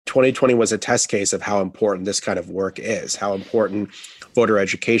2020 was a test case of how important this kind of work is, how important voter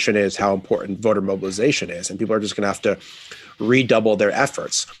education is, how important voter mobilization is. And people are just going to have to redouble their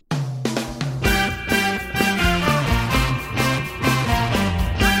efforts.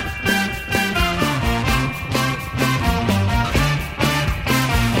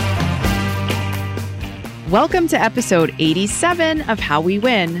 Welcome to episode 87 of How We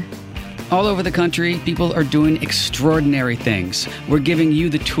Win. All over the country, people are doing extraordinary things. We're giving you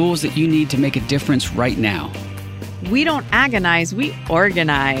the tools that you need to make a difference right now. We don't agonize, we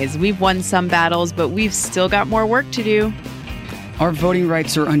organize. We've won some battles, but we've still got more work to do. Our voting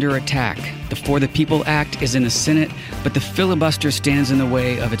rights are under attack. The For the People Act is in the Senate, but the filibuster stands in the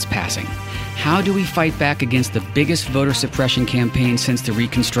way of its passing. How do we fight back against the biggest voter suppression campaign since the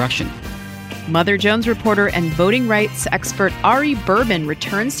Reconstruction? Mother Jones reporter and voting rights expert Ari Berman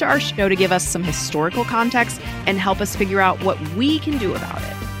returns to our show to give us some historical context and help us figure out what we can do about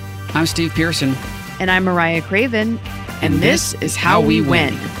it. I'm Steve Pearson. And I'm Mariah Craven. And this is How We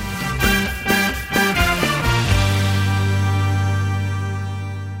Win.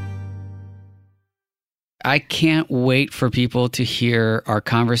 I can't wait for people to hear our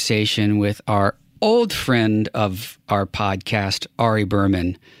conversation with our old friend of our podcast, Ari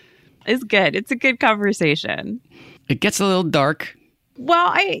Berman. It's good. It's a good conversation. It gets a little dark.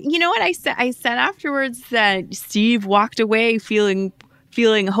 Well, you know what I said? I said afterwards that Steve walked away feeling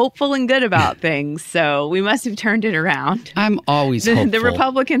hopeful and good about things. So we must have turned it around. I'm always hopeful. The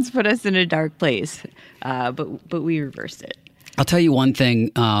Republicans put us in a dark place, but we reversed it. I'll tell you one thing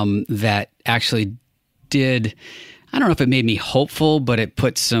that actually did. I don't know if it made me hopeful, but it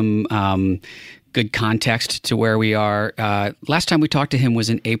put some good context to where we are. Last time we talked to him was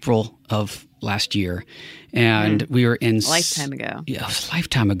in April of last year, and we were in a lifetime ago. Yeah, it was a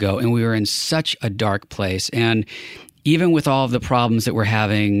lifetime ago, and we were in such a dark place. And even with all of the problems that we're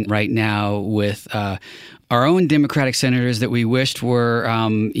having right now with our own Democratic senators that we wished were,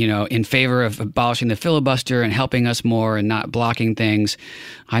 in favor of abolishing the filibuster and helping us more and not blocking things,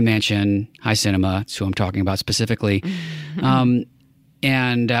 High Manchin, High Sinema, that's who I'm talking about specifically.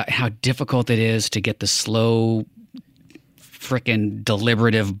 And how difficult it is to get the slow, frickin'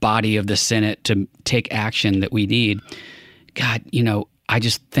 deliberative body of the Senate to take action that we need. God, I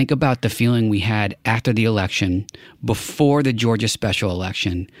just think about the feeling we had after the election, before the Georgia special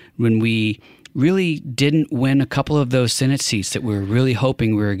election, when we really didn't win a couple of those Senate seats that we were really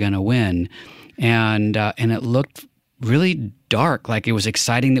hoping we were going to win. And it looked really dark. Like, it was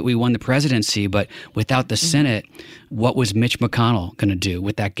exciting that we won the presidency, but without the Senate, what was Mitch McConnell going to do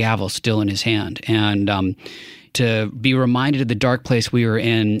with that gavel still in his hand? And to be reminded of the dark place we were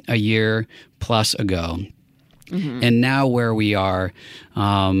in a year plus ago, and now where we are,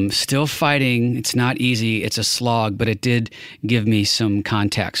 still fighting. It's not easy. It's a slog, but it did give me some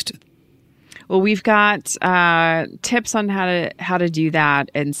context. Well, we've got tips on how to do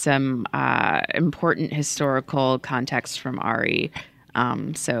that and some important historical context from Ari.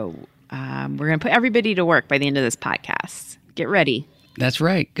 So we're going to put everybody to work by the end of this podcast. Get ready. That's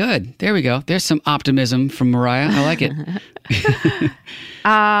right. Good. There we go. There's some optimism from Mariah. I like it.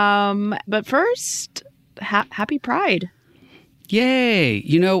 But first, happy Pride. Yay.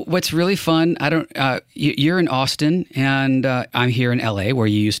 What's really fun, you're in Austin and I'm here in LA where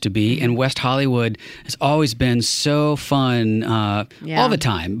you used to be, and West Hollywood has always been so fun all the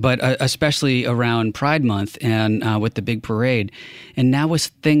time, but especially around Pride Month and with the big parade. And now with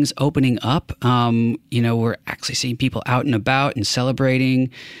things opening up, we're actually seeing people out and about and celebrating.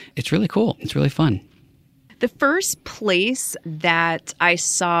 It's really cool. It's really fun. The first place that I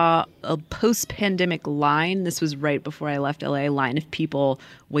saw a post-pandemic line, this was right before I left LA, line of people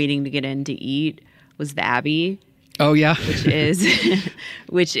waiting to get in to eat, was the Abbey. Oh, yeah.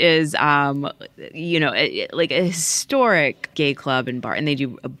 which is like a historic gay club and bar. And they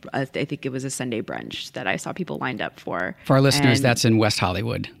do, I think it was a Sunday brunch that I saw people lined up for. For our listeners, that's in West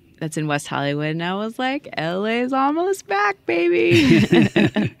Hollywood. That's in West Hollywood. And I was like, LA's almost back,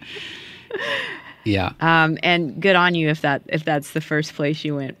 baby. Yeah. And good on you if that's the first place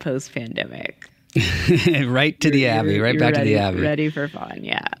you went post-pandemic. Right to the Abbey, right back to the Abbey. Ready for fun,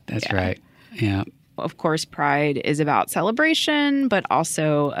 yeah. That's right, yeah. Of course, Pride is about celebration, but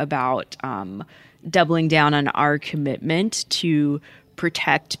also about doubling down on our commitment to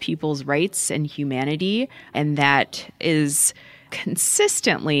protect people's rights and humanity, and that is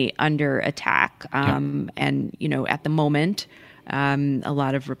consistently under attack. And, at the moment, a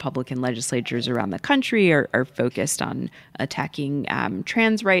lot of Republican legislatures around the country are focused on attacking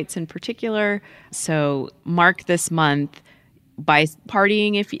trans rights in particular. So mark this month by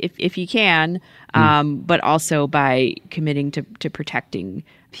partying if you can, but also by committing to protecting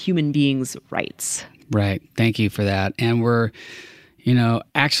human beings' rights. Right. Thank you for that. And we're,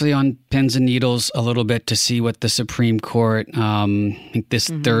 actually on pins and needles a little bit to see what the Supreme Court, I think this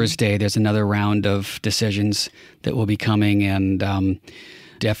Thursday, there's another round of decisions that will be coming, and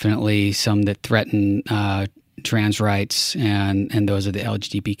definitely some that threaten trans rights and those of the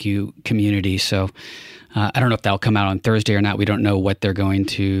LGBTQ community. So I don't know if that'll come out on Thursday or not. We don't know what they're going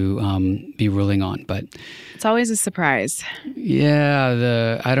to be ruling on, but it's always a surprise.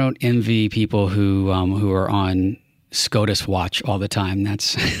 Yeah, I don't envy people who are on SCOTUS watch all the time.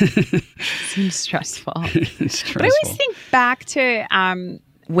 That's seems stressful. Stressful. But I always think back to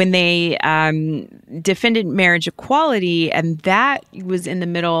when they defended marriage equality, and that was in the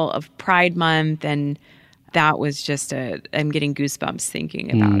middle of Pride Month, and that was just I'm getting goosebumps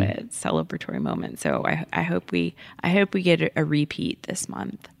thinking about it. Celebratory moment. So I hope we get a repeat this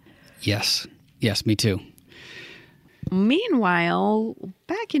month. Yes, me too. Meanwhile,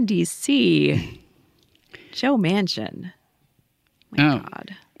 back in DC, Joe Manchin. My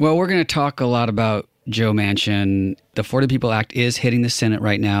God. Well, we're going to talk a lot about Joe Manchin. The For the People Act is hitting the Senate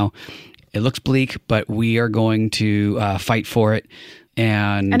right now. It looks bleak, but we are going to fight for it.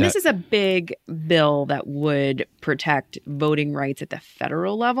 And this is a big bill that would protect voting rights at the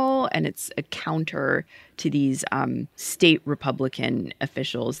federal level, and it's a counter to these state Republican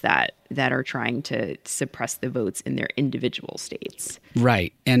officials that are trying to suppress the votes in their individual states.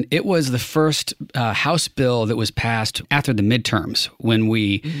 Right. And it was the first House bill that was passed after the midterms when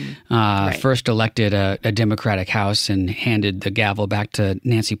we first elected a Democratic House and handed the gavel back to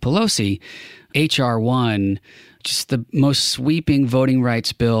Nancy Pelosi. H.R. 1, just the most sweeping voting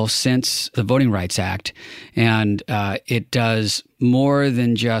rights bill since the Voting Rights Act. And it does more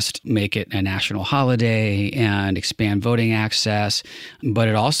than just make it a national holiday and expand voting access, but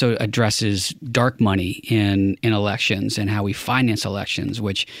it also addresses dark money in elections and how we finance elections,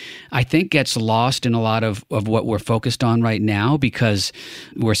 which I think gets lost in a lot of what we're focused on right now because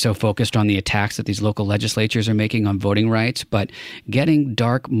we're so focused on the attacks that these local legislatures are making on voting rights. But getting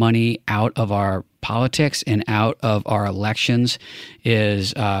dark money out of our politics and out of our elections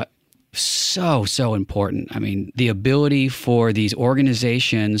is so important. I mean, the ability for these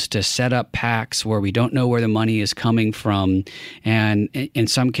organizations to set up PACs where we don't know where the money is coming from, and in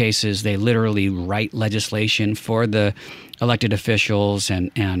some cases they literally write legislation for the elected officials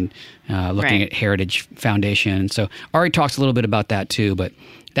and looking at Heritage Foundation. So Ari talks a little bit about that too, but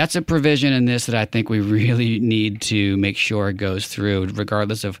that's a provision in this that I think we really need to make sure goes through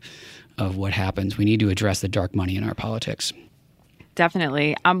regardless of what happens. We need to address the dark money in our politics.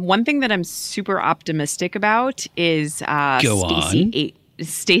 Definitely. One thing that I'm super optimistic about is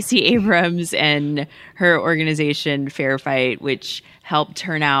Stacey Abrams and her organization Fair Fight, which helped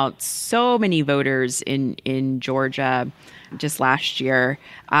turn out so many voters in Georgia just last year.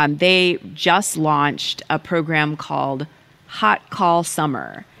 They just launched a program called Hot Call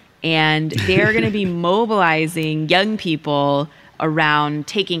Summer, and they're going to be mobilizing young people around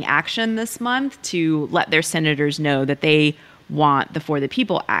taking action this month to let their senators know that they want the For the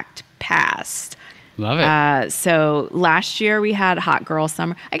People Act passed. Love it. So last year we had Hot Girl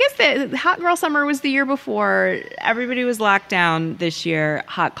Summer. I guess the Hot Girl Summer was the year before. Everybody was locked down. This year,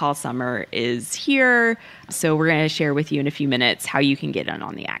 Hot Call Summer is here. So we're going to share with you in a few minutes how you can get in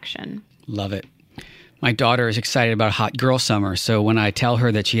on the action. Love it. My daughter is excited about Hot Girl Summer. So when I tell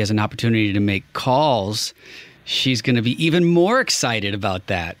her that she has an opportunity to make calls, she's going to be even more excited about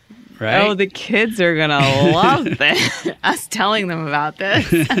that. Right? Oh, the kids are going to love this. Us telling them about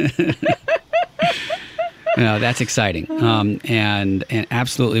this. No, that's exciting. And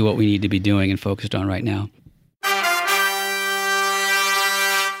absolutely what we need to be doing and focused on right now.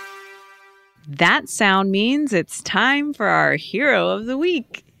 That sound means it's time for our Hero of the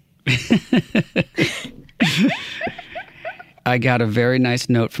Week. I got a very nice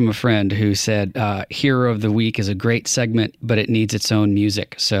note from a friend who said, Hero of the Week is a great segment, but it needs its own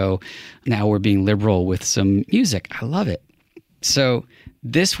music. So now we're being liberal with some music. I love it. So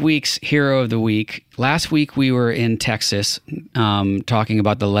this week's Hero of the Week, last week we were in Texas talking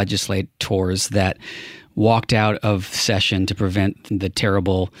about the legislators that walked out of session to prevent the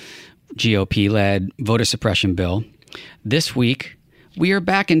terrible GOP-led voter suppression bill. This week, we are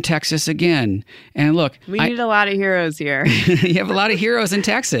back in Texas again. And look, we need a lot of heroes here. You have a lot of heroes in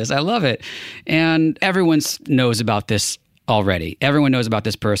Texas. I love it. And everyone knows about this already. Everyone knows about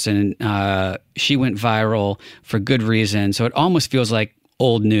this person. She went viral for good reason. So it almost feels like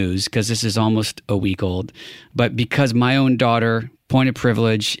old news because this is almost a week old, but because my own daughter, point of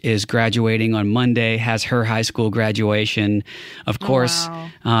privilege, is graduating on Monday, has her high school graduation. Of course,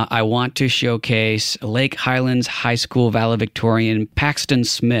 I want to showcase Lake Highlands High School valedictorian Paxton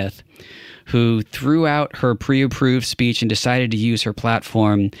Smith, who threw out her pre-approved speech and decided to use her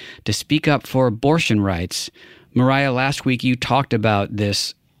platform to speak up for abortion rights. Mariah, last week you talked about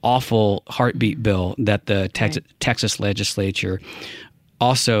this awful heartbeat bill that the Texas legislature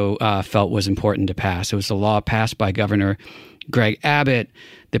also felt was important to pass. It was a law passed by Governor Greg Abbott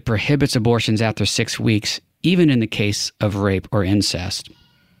that prohibits abortions after 6 weeks, even in the case of rape or incest.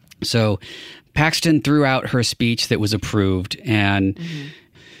 So Paxton threw out her speech that was approved, and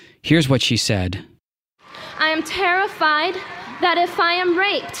here's what she said. I am terrified that if I am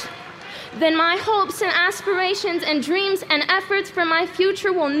raped, then my hopes and aspirations and dreams and efforts for my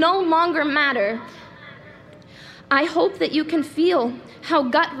future will no longer matter. I hope that you can feel how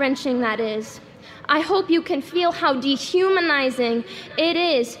gut-wrenching that is. I hope you can feel how dehumanizing it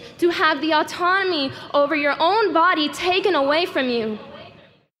is to have the autonomy over your own body taken away from you.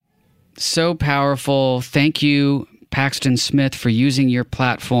 So powerful. Thank you, Paxton Smith, for using your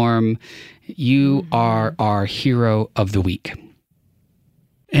platform. You are our hero of the week.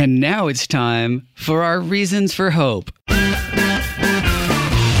 And now it's time for our reasons for hope.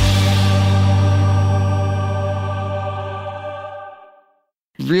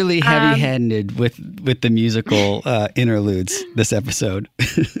 Really heavy-handed with the musical interludes this episode.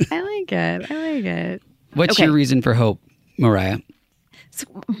 I like it. What's your reason for hope, Mariah? So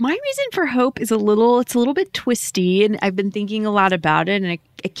my reason for hope is it's a little bit twisty, and I've been thinking a lot about it. And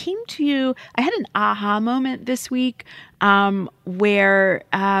it came to you. I had an aha moment this week where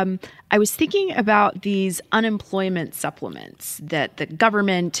I was thinking about these unemployment supplements that the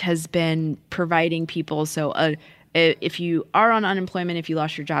government has been providing people. So if you are on unemployment, if you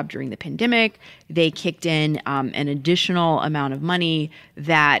lost your job during the pandemic, they kicked in an additional amount of money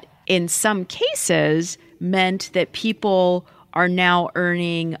that in some cases meant that people are now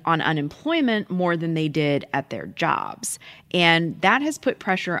earning on unemployment more than they did at their jobs. And that has put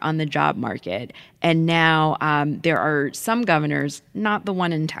pressure on the job market. And now there are some governors, not the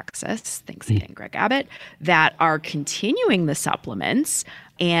one in Texas, thanks again, Greg Abbott, that are continuing the supplements.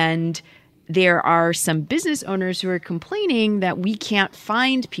 And there are some business owners who are complaining that we can't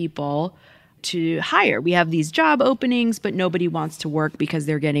find people to hire. We have these job openings, but nobody wants to work because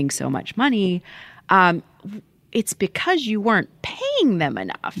they're getting so much money. It's because you weren't paying them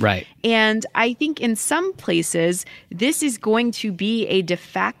enough. Right. And I think in some places, this is going to be a de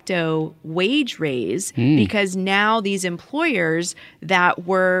facto wage raise because now these employers that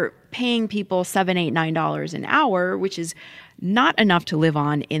were paying people $7, $8, $9 an hour, which is not enough to live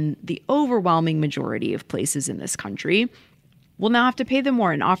on in the overwhelming majority of places in this country, will now have to pay them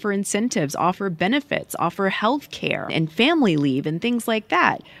more and offer incentives, offer benefits, offer health care and family leave and things like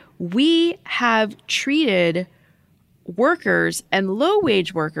that. We have treated workers and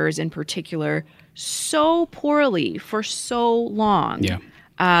low-wage workers in particular so poorly for so long. Yeah.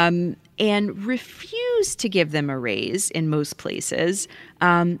 And refuse to give them a raise in most places.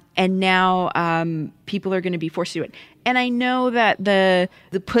 And now people are going to be forced to do it. And I know that the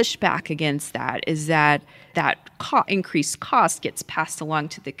pushback against that is that increased cost gets passed along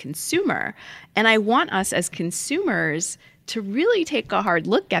to the consumer. And I want us as consumers to really take a hard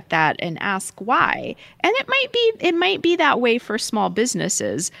look at that and ask why. And it might be that way for small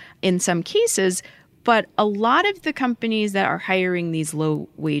businesses in some cases, but a lot of the companies that are hiring these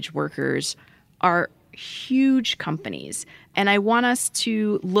low-wage workers are huge companies. And I want us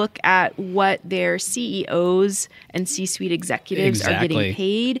to look at what their CEOs and C-suite executives are getting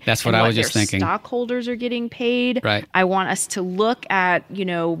paid. That's what I was just thinking. Stockholders are getting paid. Right. I want us to look at,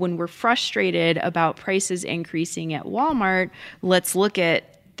 when we're frustrated about prices increasing at Walmart, let's look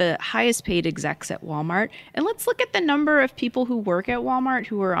at the highest paid execs at Walmart, and let's look at the number of people who work at Walmart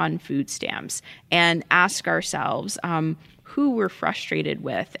who are on food stamps and ask ourselves who we're frustrated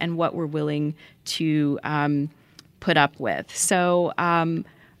with and what we're willing to put up with. So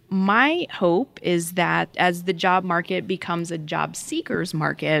my hope is that as the job market becomes a job seekers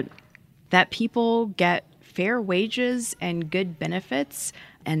market, that people get fair wages and good benefits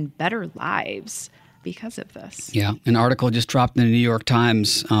and better lives because of this. Yeah. An article just dropped in the New York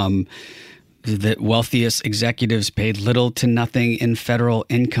Times that wealthiest executives paid little to nothing in federal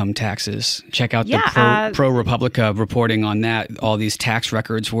income taxes. Check out the ProPublica reporting on that. All these tax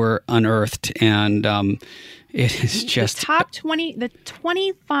records were unearthed, and it is just the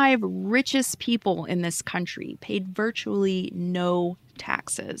 25 richest people in this country paid virtually no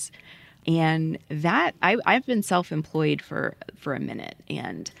taxes. And that I've been self-employed for a minute,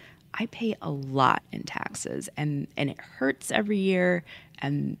 and I pay a lot in taxes, and it hurts every year,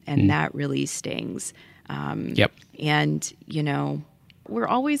 and that really stings. Yep. And we're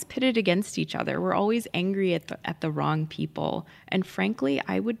always pitted against each other. We're always angry at the wrong people. And frankly,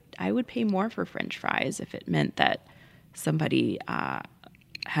 I would pay more for French fries if it meant that somebody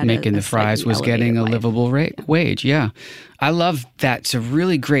had making the fries was getting a livable wage. Yeah. I love that. It's a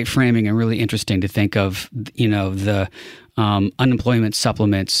really great framing and really interesting to think of, the unemployment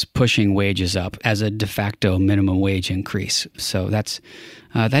supplements pushing wages up as a de facto minimum wage increase. So that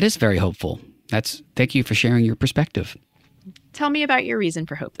is very hopeful. Thank you for sharing your perspective. Tell me about your reason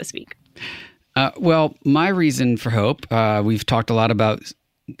for hope this week. Well, my reason for hope, we've talked a lot about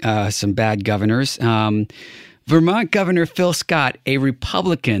some bad governors. Vermont Governor Phil Scott, a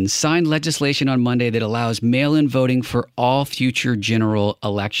Republican, signed legislation on Monday that allows mail-in voting for all future general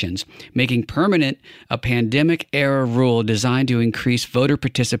elections, making permanent a pandemic-era rule designed to increase voter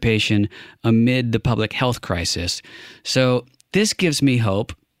participation amid the public health crisis. So this gives me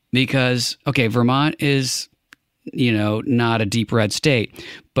hope because, Vermont is, not a deep red state,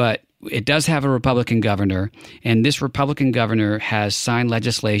 but it does have a Republican governor, and this Republican governor has signed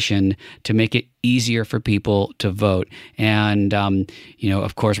legislation to make it easier for people to vote. And,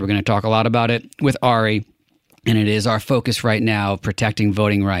 of course, we're going to talk a lot about it with Ari, and it is our focus right now, protecting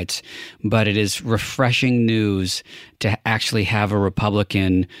voting rights. But it is refreshing news to actually have a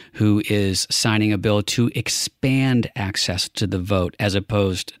Republican who is signing a bill to expand access to the vote as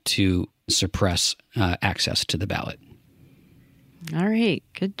opposed to suppress access to the ballot. All right.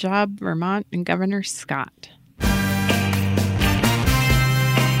 Good job, Vermont and Governor Scott.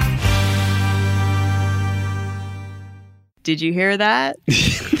 Did you hear that?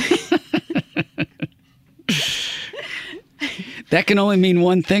 That can only mean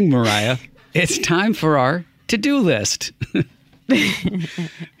one thing, Mariah. It's time for our to-do list.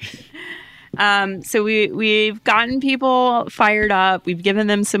 So we've gotten people fired up. We've given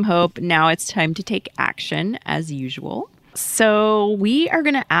them some hope. Now it's time to take action, as usual. So we are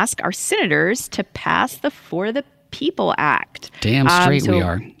going to ask our senators to pass the For the People Act. Damn straight we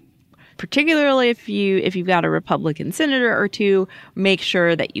are. Particularly if you've got a Republican senator or two, make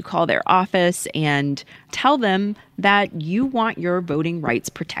sure that you call their office and tell them that you want your voting rights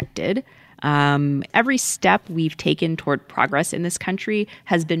protected. Every step we've taken toward progress in this country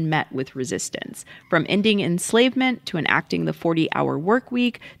has been met with resistance, from ending enslavement to enacting the 40-hour work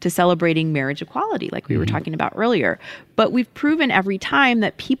week to celebrating marriage equality, like we were talking about earlier. But we've proven every time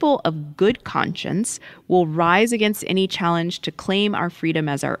that people of good conscience will rise against any challenge to claim our freedom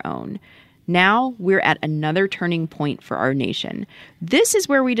as our own. Now we're at another turning point for our nation. This is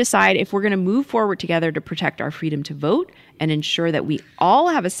where we decide if we're going to move forward together to protect our freedom to vote and ensure that we all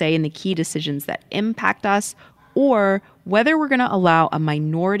have a say in the key decisions that impact us, or whether we're going to allow a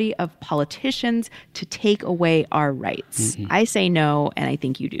minority of politicians to take away our rights. I say no, and I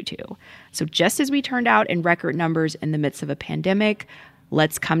think you do too. So just as we turned out in record numbers in the midst of a pandemic,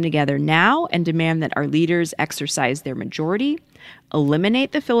 let's come together now and demand that our leaders exercise their majority,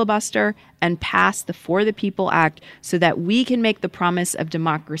 eliminate the filibuster, and pass the For the People Act so that we can make the promise of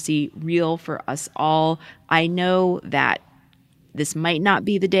democracy real for us all. I know that this might not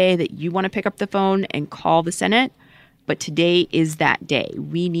be the day that you want to pick up the phone and call the Senate, but today is that day.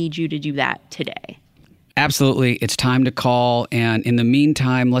 We need you to do that today. Absolutely. It's time to call. And in the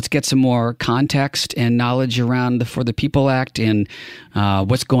meantime, let's get some more context and knowledge around the For the People Act and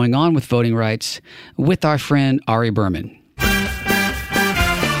what's going on with voting rights with our friend Ari Berman.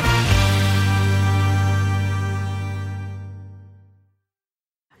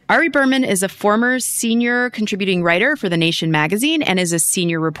 Ari Berman is a former senior contributing writer for The Nation magazine and is a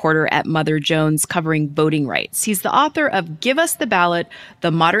senior reporter at Mother Jones covering voting rights. He's the author of Give Us the Ballot,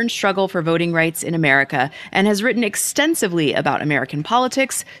 The Modern Struggle for Voting Rights in America, and has written extensively about American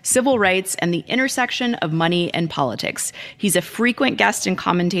politics, civil rights, and the intersection of money and politics. He's a frequent guest and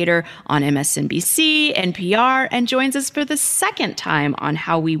commentator on MSNBC, NPR, and joins us for the second time on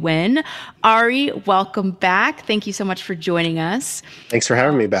How We Win. Ari, welcome back. Thank you so much for joining us. Thanks for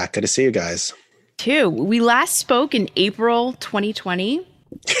having me back. Good to see you guys. Too. We last spoke in April 2020.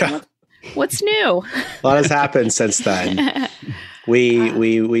 Yeah. What's new? A lot has happened since then.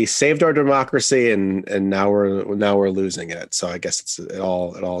 We saved our democracy and now we're losing it. So I guess it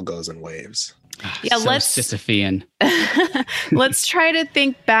all goes in waves. Yeah, so Sisyphean. Let's try to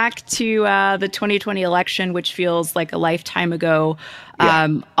think back to the 2020 election, which feels like a lifetime ago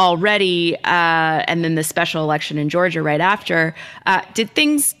already, and then the special election in Georgia right after. Did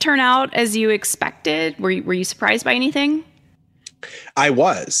things turn out as you expected? Were you surprised by anything? I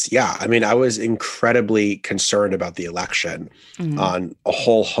was, yeah. I mean, I was incredibly concerned about the election on a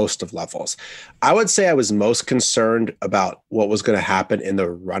whole host of levels. I would say I was most concerned about what was going to happen in the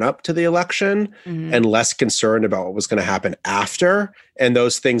run-up to the election and less concerned about what was going to happen after. And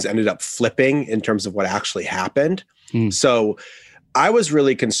those things ended up flipping in terms of what actually happened. So I was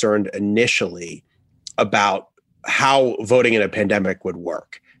really concerned initially about how voting in a pandemic would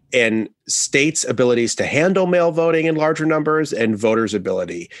work, and states' abilities to handle mail voting in larger numbers and voters'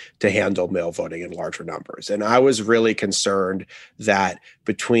 ability to handle mail voting in larger numbers. And I was really concerned that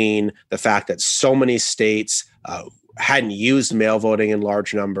between the fact that so many states hadn't used mail voting in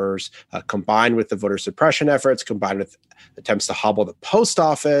large numbers, combined with the voter suppression efforts, combined with attempts to hobble the post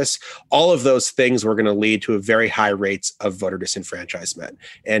office, all of those things were going to lead to a very high rates of voter disenfranchisement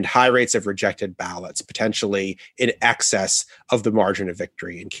and high rates of rejected ballots, potentially in excess of the margin of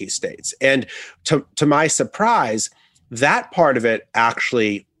victory in key states. And to my surprise, that part of it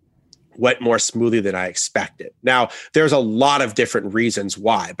actually went more smoothly than I expected. Now, there's a lot of different reasons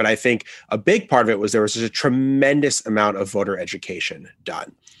why, but I think a big part of it was there was just a tremendous amount of voter education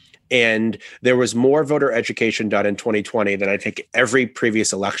done. And there was more voter education done in 2020 than I think every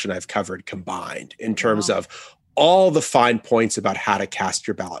previous election I've covered combined in terms of all the fine points about how to cast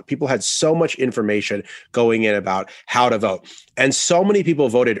your ballot. People had so much information going in about how to vote. And so many people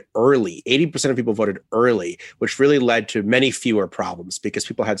voted early. 80% of people voted early, which really led to many fewer problems because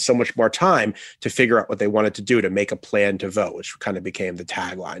people had so much more time to figure out what they wanted to do to make a plan to vote, which kind of became the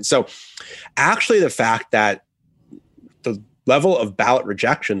tagline. So actually the fact that the level of ballot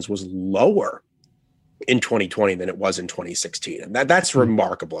rejections was lower in 2020 than it was in 2016. And that's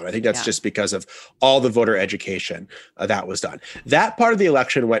remarkable. And I think that's just because of all the voter education that was done. That part of the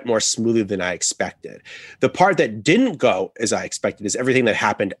election went more smoothly than I expected. The part that didn't go as I expected is everything that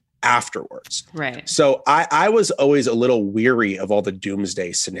happened afterwards. Right. So I was always a little weary of all the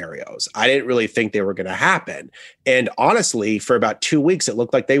doomsday scenarios. I didn't really think they were going to happen. And honestly, for about 2 weeks, it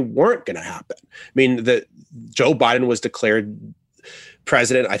looked like they weren't going to happen. I mean, Joe Biden was declared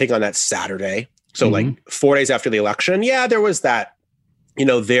president, I think, on that Saturday. So like 4 days after the election, there was that,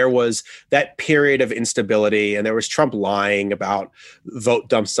 there was that period of instability and there was Trump lying about vote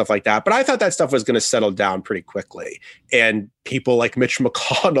dumps, stuff like that. But I thought that stuff was going to settle down pretty quickly. And people like Mitch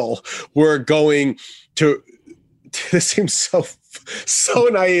McConnell were going to, this seems so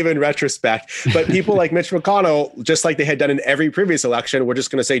naive in retrospect, but people like Mitch McConnell, just like they had done in every previous election, were just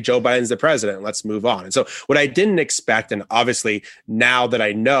going to say Joe Biden's the president. Let's move on. And so what I didn't expect, and obviously now that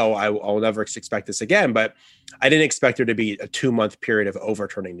I know, I'll never expect this again, but I didn't expect there to be a 2-month period of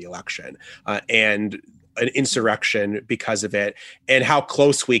overturning the election and an insurrection because of it, and how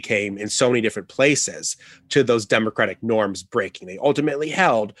close we came in so many different places to those democratic norms breaking. They ultimately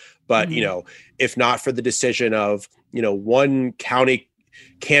held, but if not for the decision of one county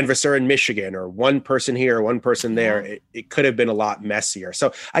canvasser in Michigan or one person here or one person there, it could have been a lot messier.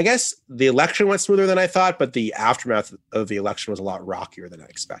 So I guess the election went smoother than I thought, but the aftermath of the election was a lot rockier than I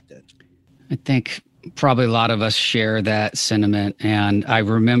expected. I think probably a lot of us share that sentiment. And I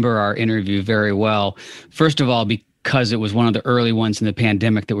remember our interview very well. First of all, because it was one of the early ones in the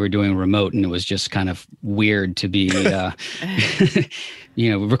pandemic that we were doing remote, and it was just kind of weird to be,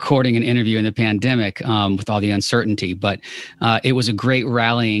 recording an interview in the pandemic with all the uncertainty. But it was a great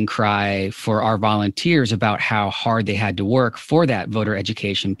rallying cry for our volunteers about how hard they had to work for that voter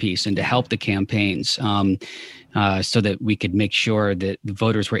education piece and to help the campaigns. So that we could make sure that the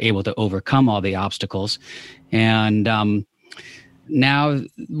voters were able to overcome all the obstacles. And now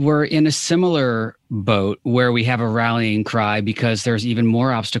we're in a similar boat where we have a rallying cry because there's even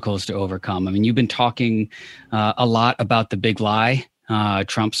more obstacles to overcome. I mean, you've been talking a lot about the big lie,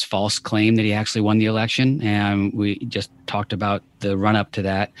 Trump's false claim that he actually won the election. And we just talked about the run up to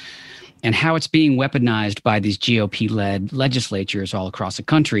that and how it's being weaponized by these GOP-led legislatures all across the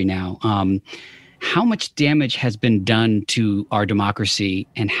country now. How much damage has been done to our democracy,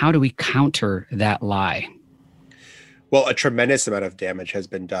 and how do we counter that lie? Well, a tremendous amount of damage has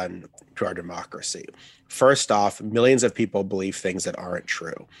been done to our democracy. First off, millions of people believe things that aren't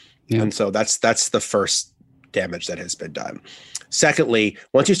true. Yeah. And so that's the first damage that has been done. Secondly,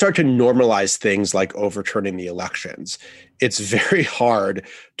 once you start to normalize things like overturning the elections, it's very hard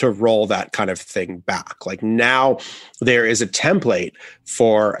to roll that kind of thing back. Like now there is a template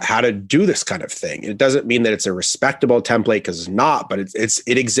for how to do this kind of thing. It doesn't mean that it's a respectable template, because it's not, but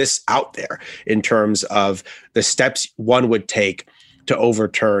it exists out there in terms of the steps one would take to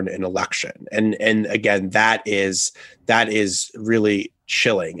overturn an election. And again, that is really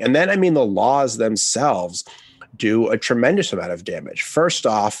chilling. And then, I mean, the laws themselves do a tremendous amount of damage. First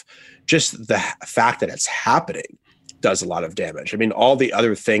off, just the fact that it's happening does a lot of damage. I mean, all the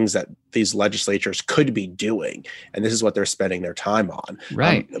other things that these legislatures could be doing, and this is what they're spending their time on.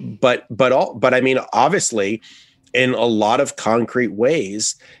 Right. But I mean, obviously, in a lot of concrete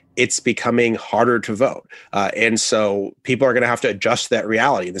ways, it's becoming harder to vote. And so people are going to have to adjust to that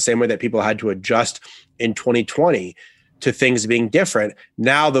reality in the same way that people had to adjust in 2020 to things being different.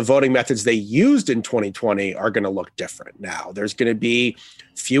 Now the voting methods they used in 2020 are going to look different. Now there's going to be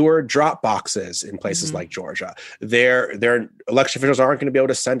fewer drop boxes in places like Georgia. Their election officials aren't going to be able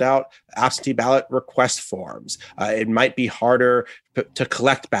to send out absentee ballot request forms. It might be harder to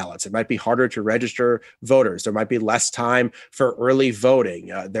collect ballots. It might be harder to register voters. There might be less time for early voting.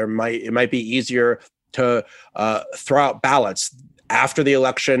 It might be easier to throw out ballots. After the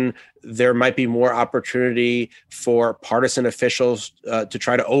election, there might be more opportunity for partisan officials to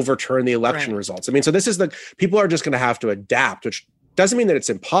try to overturn the election results. I mean, so people are just going to have to adapt, which doesn't mean that it's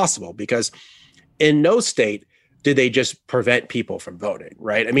impossible, because in no state did they just prevent people from voting,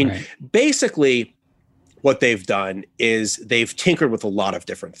 right? I mean, basically what they've done is they've tinkered with a lot of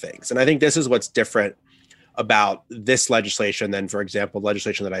different things. And I think this is what's different about this legislation than, for example,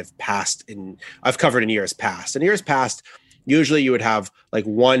 legislation that I've covered in years past. In years past, usually you would have like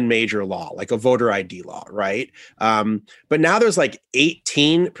one major law, like a voter ID law, right? But now there's like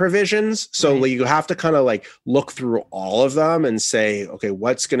 18 provisions. So you have to kind of like look through all of them and say, okay,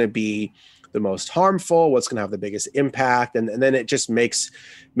 what's going to be the most harmful? What's going to have the biggest impact? And then it just makes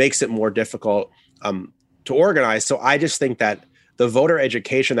it more difficult to organize. So I just think that the voter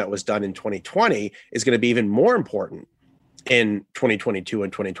education that was done in 2020 is going to be even more important in 2022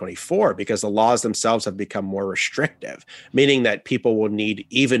 and 2024, because the laws themselves have become more restrictive, meaning that people will need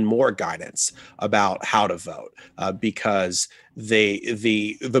even more guidance about how to vote, because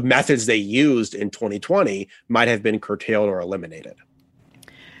the methods they used in 2020 might have been curtailed or eliminated.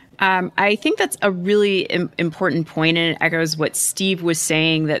 I think that's a really important point, and it echoes what Steve was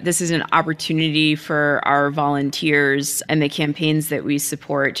saying, that this is an opportunity for our volunteers and the campaigns that we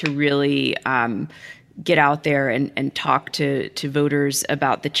support to really get out there and talk to voters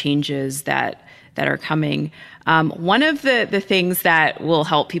about the changes that are coming. One of the things that will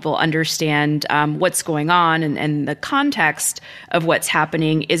help people understand what's going on and the context of what's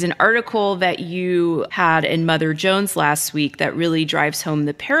happening is an article that you had in Mother Jones last week that really drives home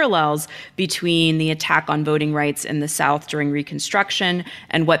the parallels between the attack on voting rights in the South during Reconstruction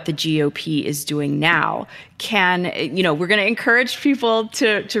and what the GOP is doing now. We're going to encourage people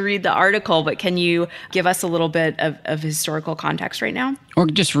to read the article, but can you give us a little bit of historical context right now? Or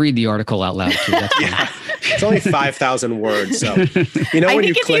just read the article out loud too. That's yeah. It's only 5,000 words. So, I think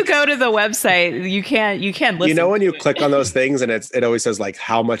if you go to the website, you can't listen. When you click on those things and it always says like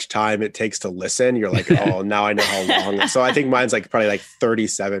how much time it takes to listen, you're like, oh, now I know how long. So I think mine's like probably like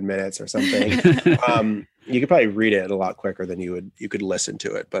 37 minutes or something. You could probably read it a lot quicker than you could listen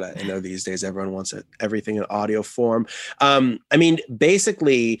to it. But I know these days everyone wants everything in audio form.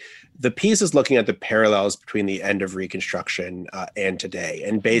 Basically, the piece is looking at the parallels between the end of Reconstruction and today,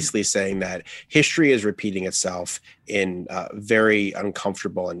 and basically saying that history is repeating itself in very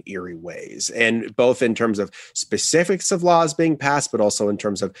uncomfortable and eerie ways, and both in terms of specifics of laws being passed, but also in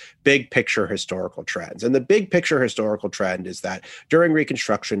terms of big picture historical trends. And the big picture historical trend is that during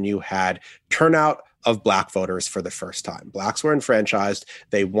Reconstruction, you had turnout of Black voters for the first time. Blacks were enfranchised.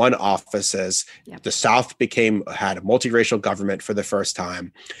 They won offices. Yep. The South had a multiracial government for the first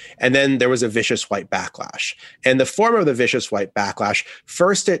time. And then there was a vicious white backlash. And the form of the vicious white backlash,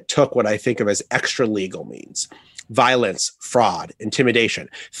 first it took what I think of as extra legal means. Violence, fraud, intimidation,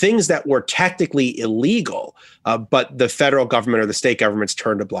 things that were technically illegal, but the federal government or the state governments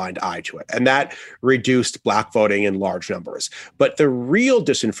turned a blind eye to it. And that reduced Black voting in large numbers. But the real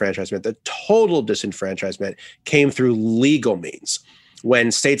disenfranchisement, the total disenfranchisement, came through legal means,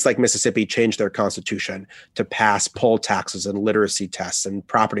 when states like Mississippi changed their constitution to pass poll taxes and literacy tests and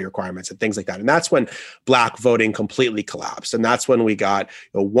property requirements and things like that. And that's when Black voting completely collapsed. And that's when we got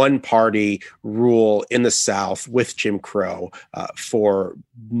a one-party rule in the South with Jim Crow for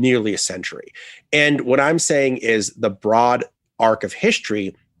nearly a century. And what I'm saying is the broad arc of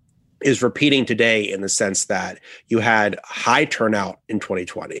history is repeating today, in the sense that you had high turnout in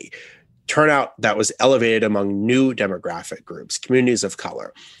 2020, turnout that was elevated among new demographic groups, communities of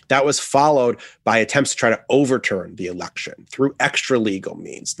color. That was followed by attempts to try to overturn the election through extra legal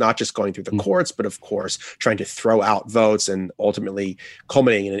means, not just going through the courts, but of course, trying to throw out votes and ultimately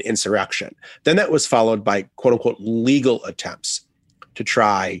culminating in an insurrection. Then that was followed by quote unquote legal attempts to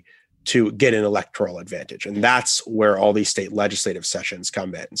try to get an electoral advantage. And that's where all these state legislative sessions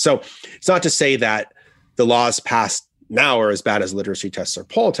come in. So it's not to say that the laws passed now are as bad as literacy tests or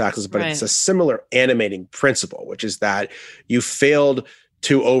poll taxes, but it's a similar animating principle, which is that you failed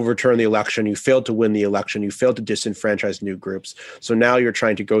to overturn the election, you failed to win the election, you failed to disenfranchise new groups. So now you're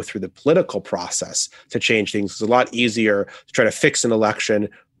trying to go through the political process to change things. It's a lot easier to try to fix an election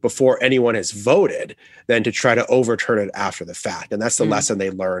before anyone has voted than to try to overturn it after the fact. And that's the lesson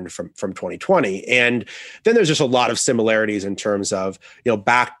they learned from 2020. And then there's just a lot of similarities in terms of,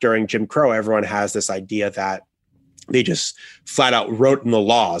 back during Jim Crow, everyone has this idea that they just flat out wrote in the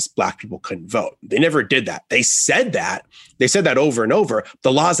laws Black people couldn't vote. They never did that. They said that. They said that over and over.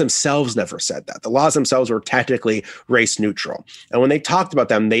 The laws themselves never said that. The laws themselves were technically race neutral. And when they talked about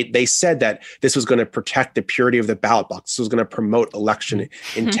them, they said that this was going to protect the purity of the ballot box. This was going to promote election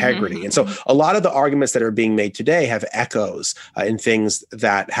integrity. And so a lot of the arguments that are being made today have echoes in things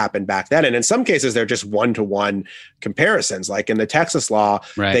that happened back then. And in some cases, they're just one-to-one comparisons. Like in the Texas law,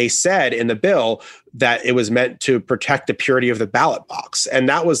 they said in the bill that it was meant to protect the purity of the ballot box. And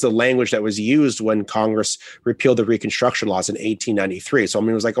that was the language that was used when Congress repealed the Reconstruction laws in 1893. So,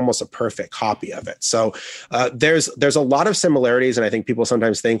 it was like almost a perfect copy of it. So there's a lot of similarities. And I think people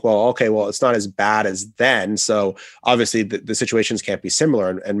sometimes think, it's not as bad as then. So obviously the situations can't be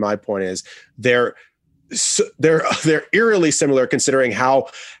similar. And my point is they're eerily similar considering how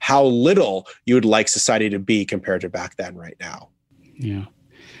little you would like society to be compared to back then right now. Yeah.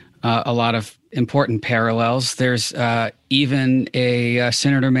 A lot of important parallels. There's even a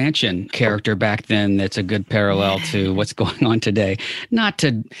Senator Manchin character back then that's a good parallel to what's going on today. Not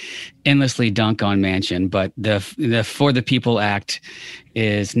to endlessly dunk on Manchin, but the For the People Act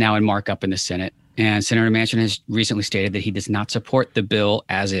is now in markup in the Senate. And Senator Manchin has recently stated that he does not support the bill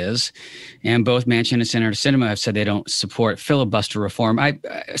as is. And both Manchin and Senator Sinema have said they don't support filibuster reform. I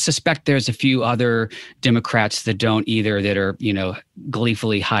suspect there's a few other Democrats that don't either, that are,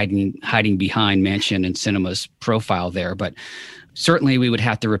 gleefully hiding behind Manchin and Sinema's profile there. But certainly we would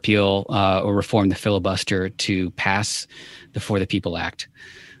have to repeal or reform the filibuster to pass the For the People Act.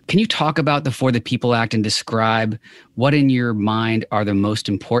 Can you talk about the For the People Act and describe what in your mind are the most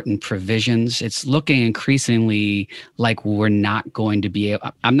important provisions? It's looking increasingly like we're not going to be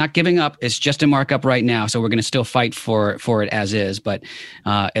able, I'm not giving up. It's just a markup right now. So we're going to still fight for it as is. But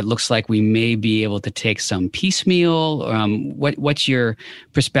it looks like we may be able to take some piecemeal. What's your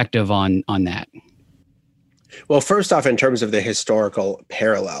perspective on that? Well, first off, in terms of the historical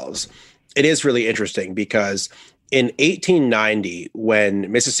parallels, it is really interesting because in 1890,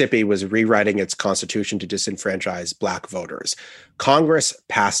 when Mississippi was rewriting its constitution to disenfranchise Black voters, Congress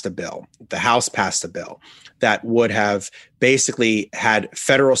passed a bill, the House passed a bill that would have basically had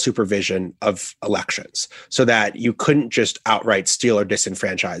federal supervision of elections so that you couldn't just outright steal or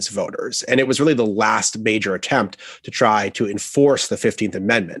disenfranchise voters. And it was really the last major attempt to try to enforce the 15th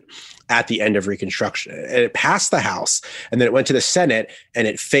Amendment at the end of Reconstruction. And it passed the House, and then it went to the Senate, and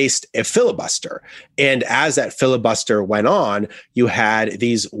it faced a filibuster. And as that filibuster went on, you had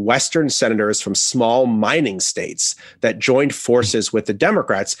these Western senators from small mining states that joined forces with the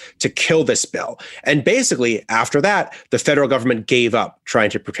Democrats to kill this bill. And basically, after that, the federal government gave up trying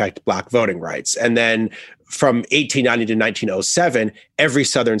to protect Black voting rights. And then from 1890 to 1907, every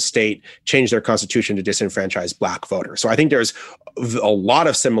Southern state changed their constitution to disenfranchise Black voters. So I think there's a lot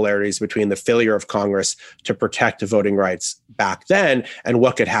of similarities between the failure of Congress to protect voting rights back then and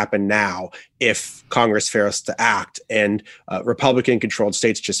what could happen now if Congress fails to act and Republican-controlled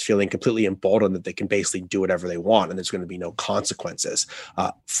states just feeling completely emboldened that they can basically do whatever they want and there's going to be no consequences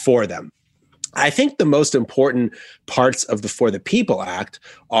for them. I think the most important parts of the For the People Act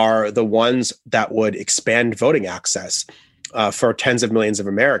are the ones that would expand voting access for tens of millions of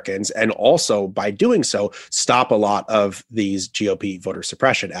Americans, and also by doing so, stop a lot of these GOP voter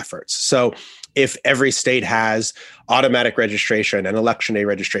suppression efforts. So if every state has automatic registration and election day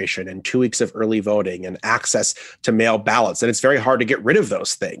registration and 2 weeks of early voting and access to mail ballots, then it's very hard to get rid of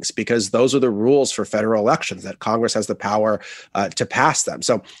those things because those are the rules for federal elections, that Congress has the power to pass them.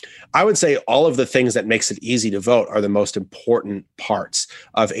 So I would say all of the things that makes it easy to vote are the most important parts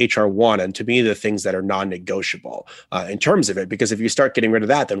of H.R. 1, and to me, the things that are non-negotiable in terms of it, because if you start getting rid of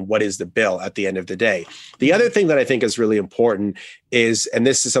that, then what is the bill at the end of the day? The other thing that I think is really important is, and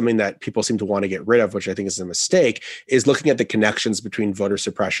this is something that people seem to want to get rid of, which I think is a mistake, is looking at the connections between voter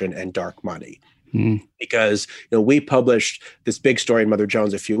suppression and dark money. Because we published this big story in Mother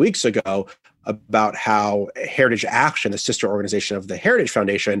Jones a few weeks ago about how Heritage Action, the sister organization of the Heritage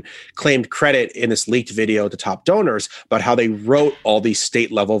Foundation, claimed credit in this leaked video to top donors about how they wrote all these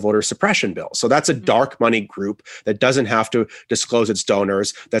state level voter suppression bills. So that's a dark money group that doesn't have to disclose its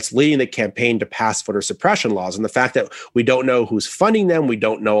donors, that's leading the campaign to pass voter suppression laws. And the fact that we don't know who's funding them, we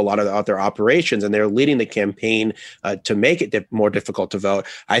don't know a lot of their operations, and they're leading the campaign to make it more difficult to vote,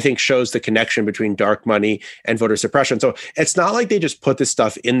 I think shows the connection between dark money and voter suppression. So it's not like they just put this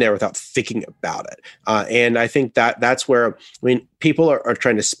stuff in there without thinking about it. And I think that's where, people are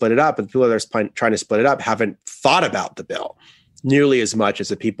trying to split it up, but the people that are trying to split it up haven't thought about the bill nearly as much as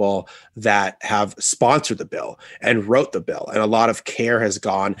the people that have sponsored the bill and wrote the bill. And a lot of care has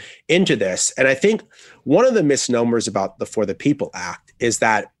gone into this. And I think one of the misnomers about the For the People Act is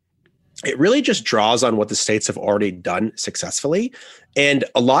that it really just draws on what the states have already done successfully. And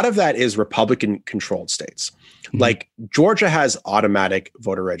a lot of that is Republican-controlled states. Mm-hmm. Like Georgia has automatic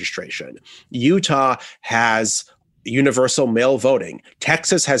voter registration. Utah has universal mail voting.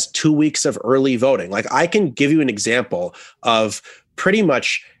 Texas has 2 weeks of early voting. Like I can give you an example of pretty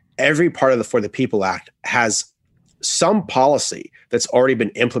much every part of the For the People Act has some policy that's already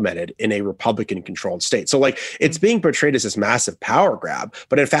been implemented in a Republican-controlled state. So like it's being portrayed as this massive power grab,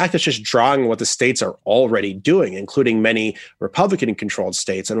 but in fact, it's just drawing what the states are already doing, including many Republican-controlled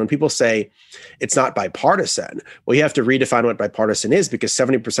states. And when people say it's not bipartisan, well, you have to redefine what bipartisan is because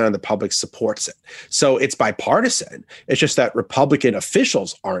 70% of the public supports it. So it's bipartisan. It's just that Republican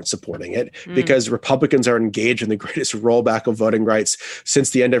officials aren't supporting it because Republicans are engaged in the greatest rollback of voting rights since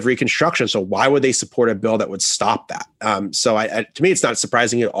the end of Reconstruction. So why would they support a bill that would stop that? So to me, it's not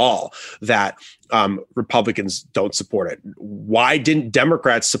surprising at all that Republicans don't support it. Why didn't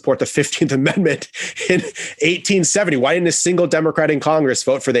Democrats support the 15th Amendment in 1870? Why didn't a single Democrat in Congress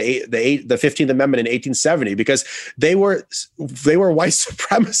vote for the 15th Amendment in 1870? Because they were white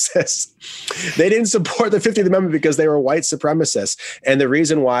supremacists. They didn't support the 15th Amendment because they were white supremacists. And the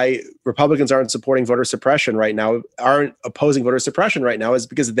reason why Republicans aren't supporting voter suppression right now, aren't opposing voter suppression right now, is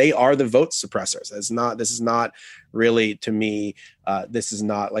because they are the vote suppressors. This is not really, to me, this is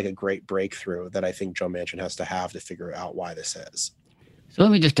not like a great breakthrough that I think Joe Manchin has to have to figure out why this is. So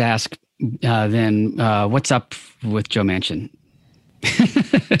let me just ask then, what's up with Joe Manchin?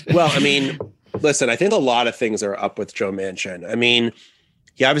 Well, I mean, listen, I think a lot of things are up with Joe Manchin. I mean,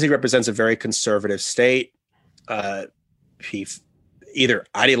 he obviously represents a very conservative state. He either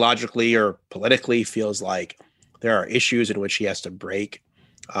ideologically or politically feels like there are issues in which he has to break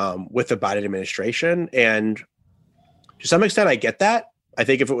with the Biden administration. And to some extent, I get that. I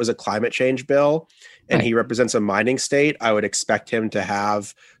think if it was a climate change bill and he represents a mining state, I would expect him to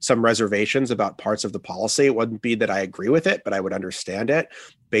have some reservations about parts of the policy. It wouldn't be that I agree with it, but I would understand it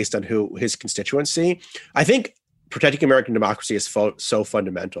based on his constituency. I think protecting American democracy is so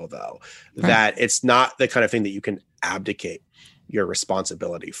fundamental, though, that it's not the kind of thing that you can abdicate your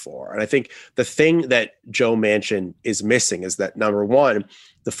responsibility for. And I think the thing that Joe Manchin is missing is that, number one,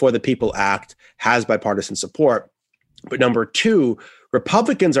 the For the People Act has bipartisan support. But number two,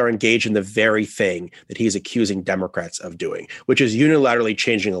 Republicans are engaged in the very thing that he's accusing Democrats of doing, which is unilaterally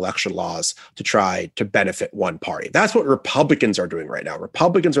changing election laws to try to benefit one party. That's what Republicans are doing right now.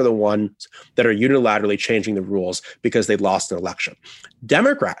 Republicans are the ones that are unilaterally changing the rules because they lost an election.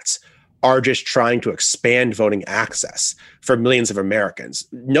 Democrats are just trying to expand voting access for millions of Americans.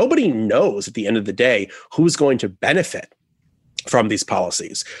 Nobody knows at the end of the day who's going to benefit from these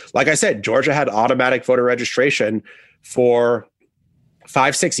policies. Like I said, Georgia had automatic voter registration for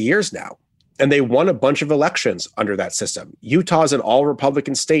 5-6 years now, and they won a bunch of elections under that system. Utah is an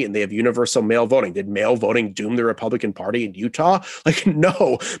all-Republican state, and they have universal mail voting. Did mail voting doom the Republican Party in Utah? Like,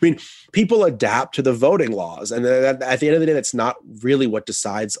 no. I mean, people adapt to the voting laws, and at the end of the day, that's not really what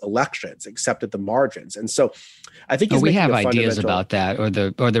decides elections, except at the margins. And so I think we have ideas about that, or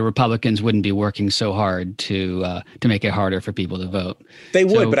the Republicans wouldn't be working so hard to make it harder for people to vote. They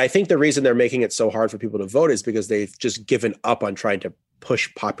would, but I think the reason they're making it so hard for people to vote is because they've just given up on trying to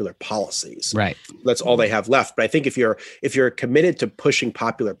push popular policies. Right. That's all they have left. But I think if you're committed to pushing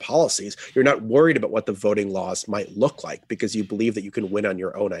popular policies, you're not worried about what the voting laws might look like because you believe that you can win on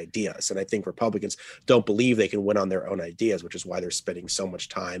your own ideas. And I think Republicans don't believe they can win on their own ideas, which is why they're spending so much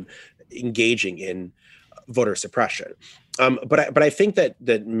time engaging in voter suppression. But I think that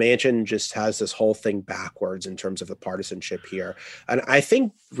Manchin just has this whole thing backwards in terms of the partisanship here. And I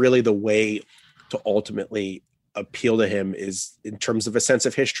think really the way to ultimately appeal to him is in terms of a sense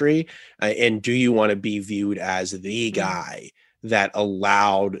of history. And do you want to be viewed as the guy that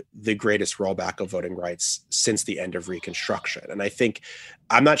allowed the greatest rollback of voting rights since the end of Reconstruction? And I think,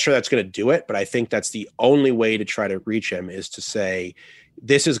 I'm not sure that's going to do it, but I think that's the only way to try to reach him is to say,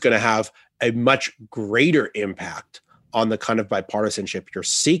 this is going to have a much greater impact on the kind of bipartisanship you're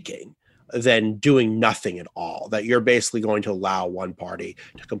seeking than doing nothing at all, that you're basically going to allow one party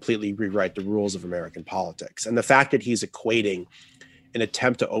to completely rewrite the rules of American politics. And the fact that he's equating an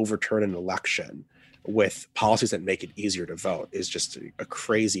attempt to overturn an election with policies that make it easier to vote is just a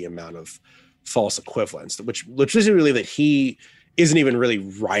crazy amount of false equivalence, which is really that he isn't even really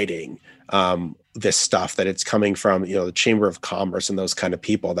writing this stuff, that it's coming from, the Chamber of Commerce and those kind of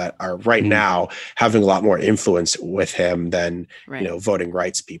people that are right now having a lot more influence with him than, voting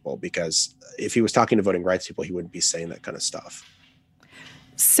rights people. Because if he was talking to voting rights people, he wouldn't be saying that kind of stuff.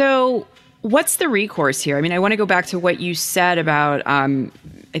 So what's the recourse here? I mean, I want to go back to what you said about,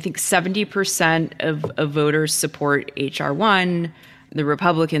 I think 70% of voters support H.R. 1. The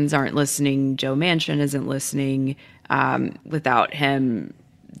Republicans aren't listening. Joe Manchin isn't listening. Without him,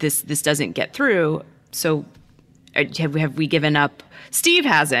 this doesn't get through. So have we given up? Steve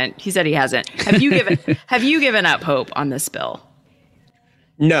hasn't. He said he hasn't. Have you given up hope on this bill?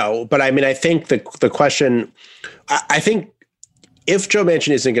 No, but I mean, I think the question, I think if Joe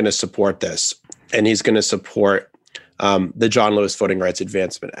Manchin isn't going to support this, and he's going to support the John Lewis Voting Rights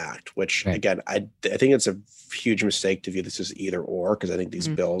Advancement Act, which again, I think it's a huge mistake to view this as either or, because I think these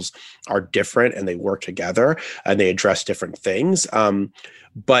bills are different and they work together and they address different things.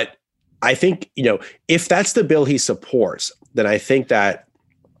 But I think, if that's the bill he supports, then I think that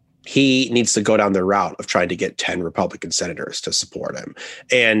he needs to go down the route of trying to get 10 Republican senators to support him.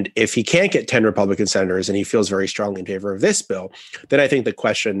 And if he can't get 10 Republican senators and he feels very strongly in favor of this bill, then I think the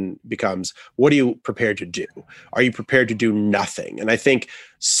question becomes, what are you prepared to do? Are you prepared to do nothing? And I think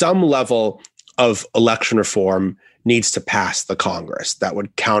some level of election reform needs to pass the Congress that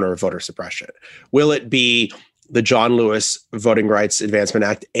would counter voter suppression. Will it be the John Lewis Voting Rights Advancement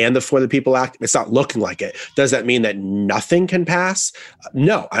Act and the For the People Act? It's not looking like it. Does that mean that nothing can pass?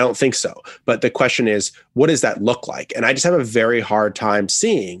 No, I don't think so. But the question is, what does that look like? And I just have a very hard time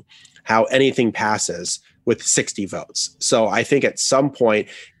seeing how anything passes with 60 votes. So I think at some point,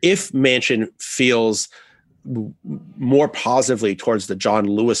 if Manchin feels more positively towards the John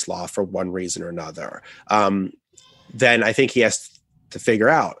Lewis law for one reason or another, then I think he has to figure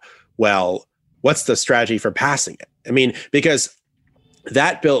out, well, what's the strategy for passing it? I mean, because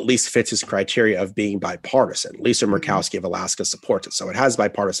that bill at least fits his criteria of being bipartisan. Lisa Murkowski of Alaska supports it, so it has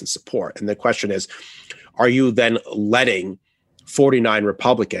bipartisan support. And the question is, are you then letting 49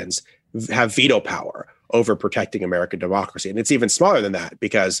 Republicans have veto power over protecting American democracy? And it's even smaller than that,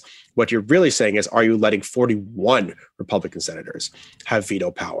 because what you're really saying is, are you letting 41 Republican senators have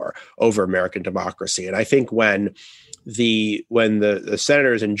veto power over American democracy? And I think when the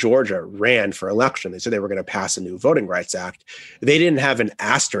senators in Georgia ran for election, they said they were going to pass a new Voting Rights Act. They didn't have an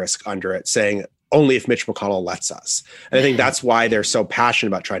asterisk under it saying, only if Mitch McConnell lets us. And I think that's why they're so passionate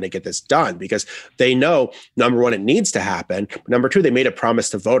about trying to get this done, because they know, number one, it needs to happen. But number two, they made a promise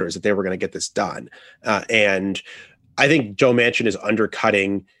to voters that they were going to get this done. And I think Joe Manchin is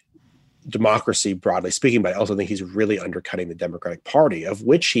undercutting democracy, broadly speaking, but I also think he's really undercutting the Democratic Party, of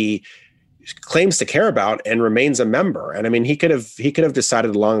which he claims to care about and remains a member. And I mean, he could have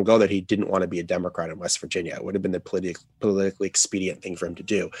decided long ago that he didn't want to be a Democrat in West Virginia. It would have been the politically expedient thing for him to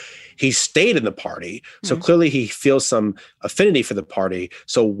do. He stayed in the party, so clearly he feels some affinity for the party.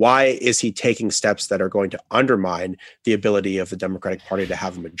 So why is he taking steps that are going to undermine the ability of the Democratic Party to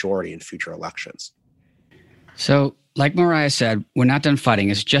have a majority in future elections? So, like Mariah said, we're not done fighting.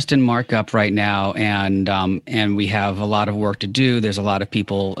 It's just in markup right now, and we have a lot of work to do. There's a lot of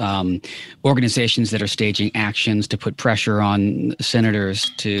people, organizations that are staging actions to put pressure on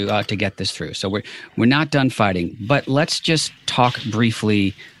senators to get this through. So we're not done fighting. But let's just talk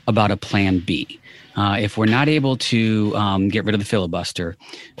briefly about a plan B. If we're not able to get rid of the filibuster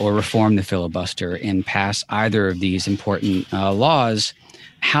or reform the filibuster and pass either of these important laws,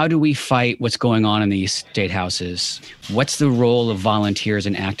 how do we fight what's going on in these state houses? What's the role of volunteers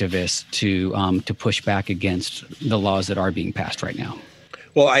and activists to push back against the laws that are being passed right now?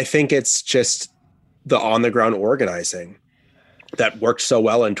 Well, I think it's just the on-the-ground organizing that worked so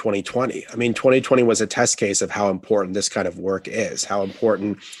well in 2020. I mean, 2020 was a test case of how important this kind of work is, how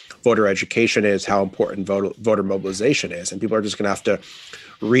important voter education is, how important voter mobilization is. And people are just going to have to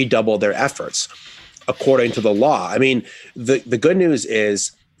redouble their efforts according to the law. I mean, the good news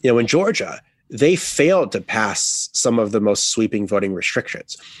is, in Georgia, they failed to pass some of the most sweeping voting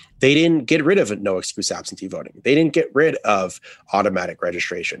restrictions. They didn't get rid of no excuse absentee voting. They didn't get rid of automatic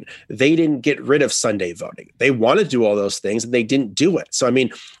registration. They didn't get rid of Sunday voting. They want to do all those things and they didn't do it. So, I mean,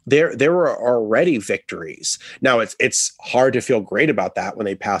 there were already victories. Now, it's hard to feel great about that when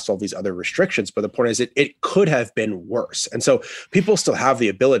they passed all these other restrictions. But the point is, it could have been worse. And so people still have the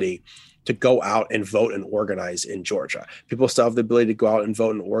ability to go out and vote and organize in Georgia. People still have the ability to go out and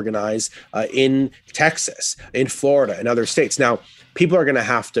vote and organize in Texas, in Florida, and other states. Now, people are going to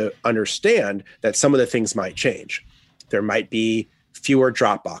have to understand that some of the things might change. There might be fewer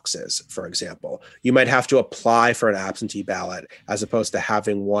drop boxes, for example. You might have to apply for an absentee ballot as opposed to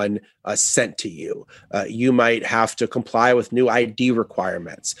having one sent to you. You might have to comply with new ID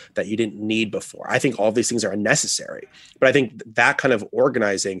requirements that you didn't need before. I think all these things are unnecessary, but I think that kind of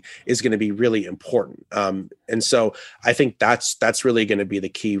organizing is going to be really important. And so I think that's really going to be the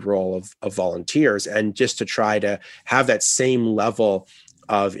key role of volunteers, and just to try to have that same level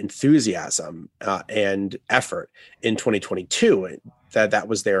of enthusiasm and effort in 2022 that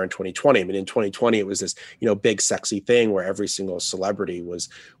was there in 2020. I mean, in 2020, it was this, big sexy thing where every single celebrity was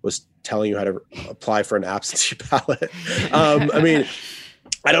telling you how to apply for an absentee ballot. I mean,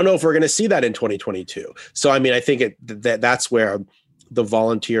 I don't know if we're going to see that in 2022. So, I mean, I think that's where the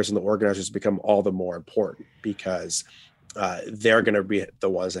volunteers and the organizers become all the more important, because they're going to be the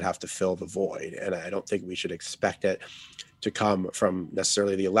ones that have to fill the void. And I don't think we should expect it to come from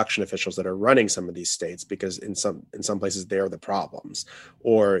necessarily the election officials that are running some of these states, because in some places they're the problems,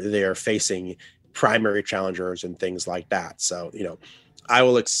 or they're facing primary challengers and things like that. So, I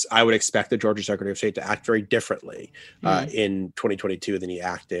would expect the Georgia Secretary of State to act very differently in 2022 than he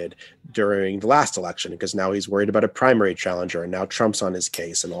acted during the last election, because now he's worried about a primary challenger, and now Trump's on his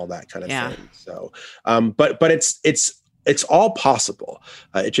case and all that kind of thing. So, but it's all possible.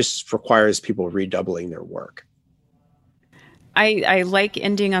 It just requires people redoubling their work. I like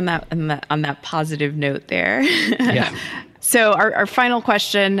ending on that positive note there. Yeah. So our final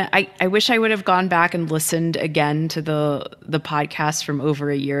question, I wish I would have gone back and listened again to the podcast from over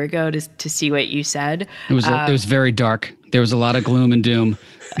a year ago to see what you said. It was very dark. There was a lot of gloom and doom.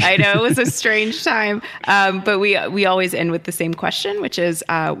 I know, it was a strange time. But we always end with the same question, which is,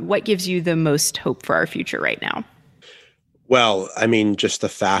 what gives you the most hope for our future right now? Well, I mean, just the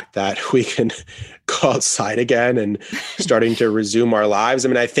fact that we can go outside again and starting to resume our lives. I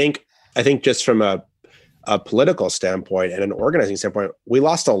mean, I think just from a political standpoint and an organizing standpoint, we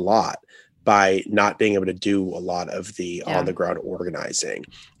lost a lot by not being able to do a lot of the on the ground organizing,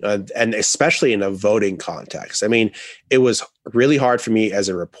 and especially in a voting context. I mean, it was really hard for me as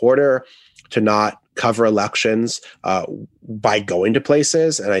a reporter to not cover elections by going to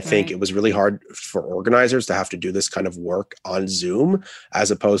places. And I think it was really hard for organizers to have to do this kind of work on Zoom as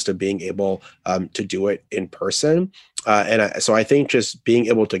opposed to being able to do it in person. So I think just being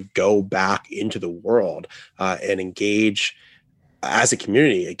able to go back into the world and engage as a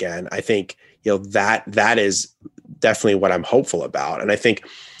community again, I think, that is definitely what I'm hopeful about. And I think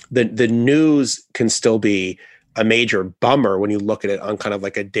the news can still be a major bummer when you look at it on kind of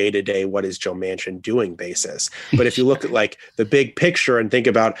like a day-to-day, what is Joe Manchin doing basis. But if you look at like the big picture and think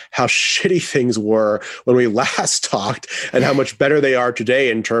about how shitty things were when we last talked and how much better they are today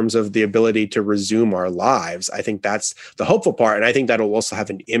in terms of the ability to resume our lives, I think that's the hopeful part. And I think that'll also have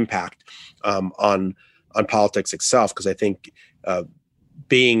an impact on politics itself, because I think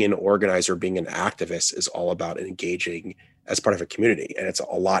being an organizer, being an activist is all about engaging as part of a community. And it's a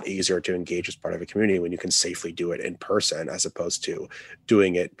lot easier to engage as part of a community when you can safely do it in person as opposed to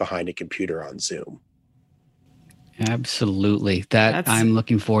doing it behind a computer on Zoom. Absolutely. I'm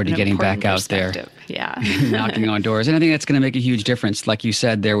looking forward to getting back out there. Yeah. Knocking on doors. And I think that's going to make a huge difference. Like you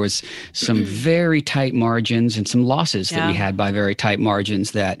said, there was some very tight margins and some losses that we had by very tight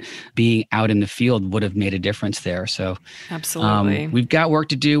margins that being out in the field would have made a difference there. So absolutely. We've got work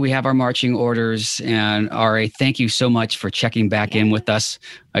to do. We have our marching orders. And RA, thank you so much for checking back in with us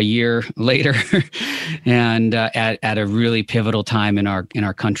a year later and at a really pivotal time in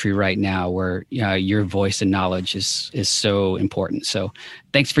our country right now, where your voice and knowledge is so important. So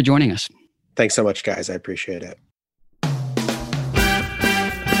thanks for joining us. Thanks so much, guys. I appreciate it.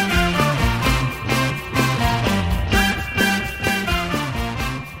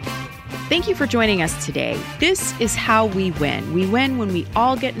 Thank you for joining us today. This is how we win. We win when we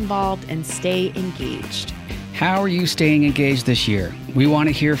all get involved and stay engaged. How are you staying engaged this year? We want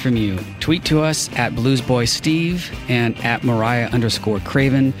to hear from you. Tweet to us at BluesBoySteve and at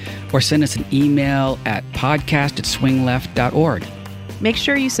Mariah_Craven, or send us an email at podcast@swingleft.org. Make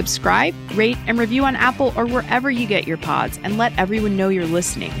sure you subscribe, rate, and review on Apple or wherever you get your pods, and let everyone know you're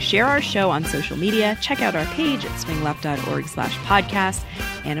listening. Share our show on social media, check out our page at swingleft.org/podcast,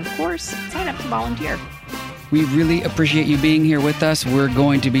 and of course, sign up to volunteer. We really appreciate you being here with us. We're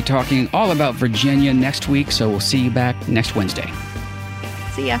going to be talking all about Virginia next week, so we'll see you back next Wednesday.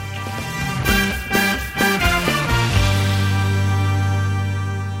 See ya.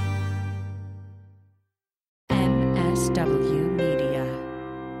 MSW